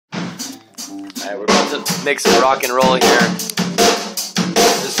Alright, we're about to make some rock and roll here.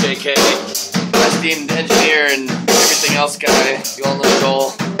 This is JK, my esteemed engineer and everything else guy. You all know the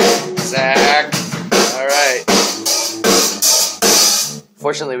goal. Zack. Alright.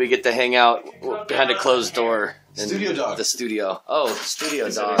 Fortunately, we get to hang out behind a closed door. In Studio dog. The studio. Oh, studio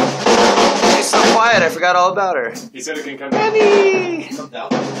dog. She's so quiet, I forgot all about her. He said it can come Penny! Come down.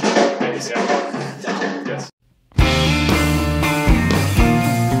 Penny's, yeah. Yes.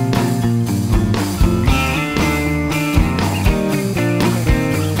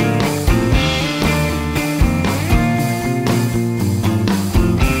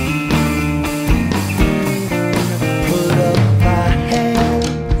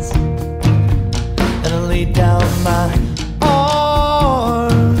 Down my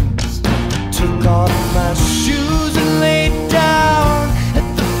arms, took off my shoes and laid down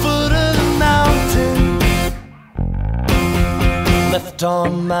at the foot of the mountain. Left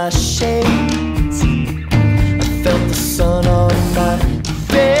on my shades, I felt the sun on my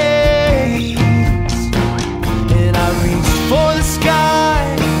face, and I reached for the sky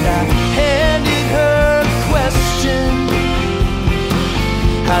and I handed her a question: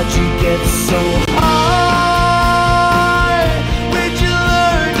 how'd you get so high?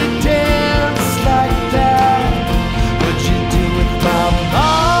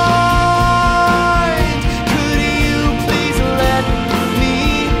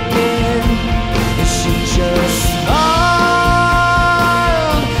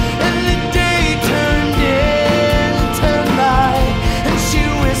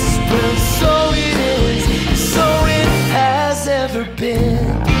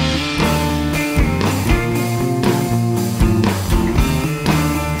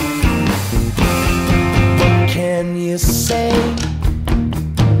 You say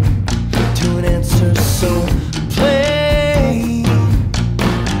to an answer so plain?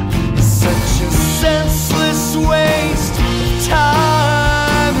 It's such a senseless waste of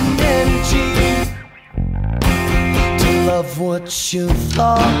time and energy to love what you've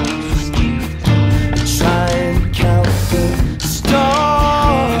lost, try and count the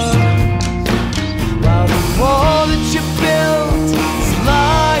stars while the wall that you built is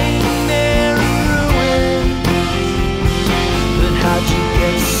lying there in ruin. How'd you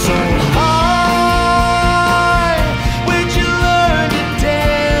get so high? Where'd you learn to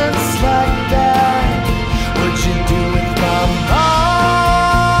dance like that? What'd you do with my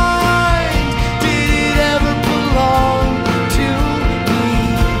mind? Did it ever belong to me?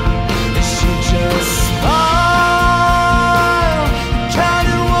 Did she just smile,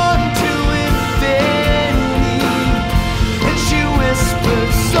 counted 1 to infinity, and she whispered,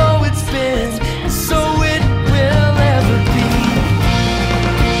 so it's been, so it will ever be.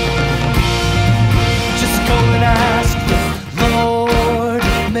 Ask the Lord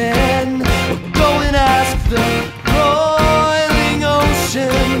of men, or go and ask the roiling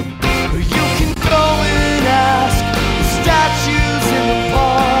ocean, or you can go and ask the statues in the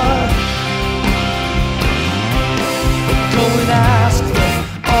park, or go and ask the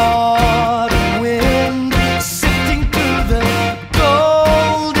autumn wind sifting through the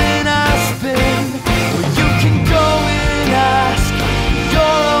golden aspen, or you can go and ask your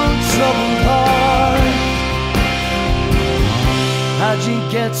own troubled heart. How'd you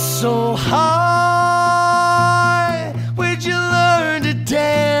get so high? Where'd you learn to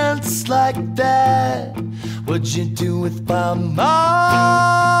dance like that? What'd you do with my mind?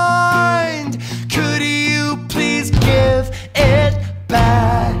 Could you please give it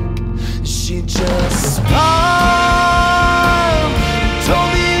back? She just smiled,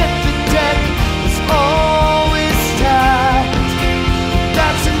 told me that the deck was always stacked.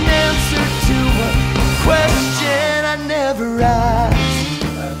 That's an answer to a question I never asked.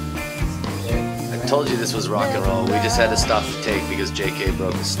 I told you this was rock and roll. We just had to stop the take because JK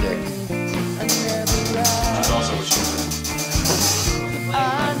broke a stick. That's also what she said.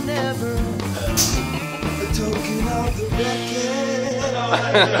 I never a token of the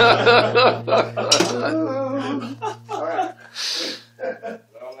Alright.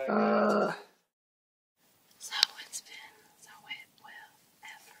 So it's been, so it will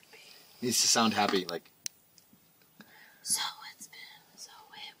ever be. Needs to sound happy, like. So it's been, so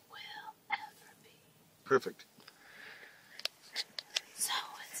it will ever be. Perfect. So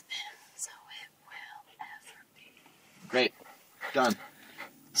it's been, so it will ever be. Great. Done.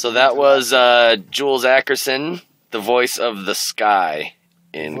 So that was Jules Ackerson, the voice of the sky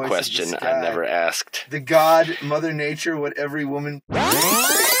in Voice of the question sky. I never asked. The god, Mother Nature, what every woman...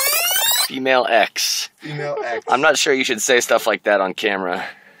 Female X. Female X. I'm not sure you should say stuff like that on camera.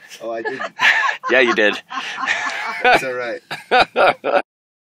 Oh, I didn't. Yeah, you did. That's alright.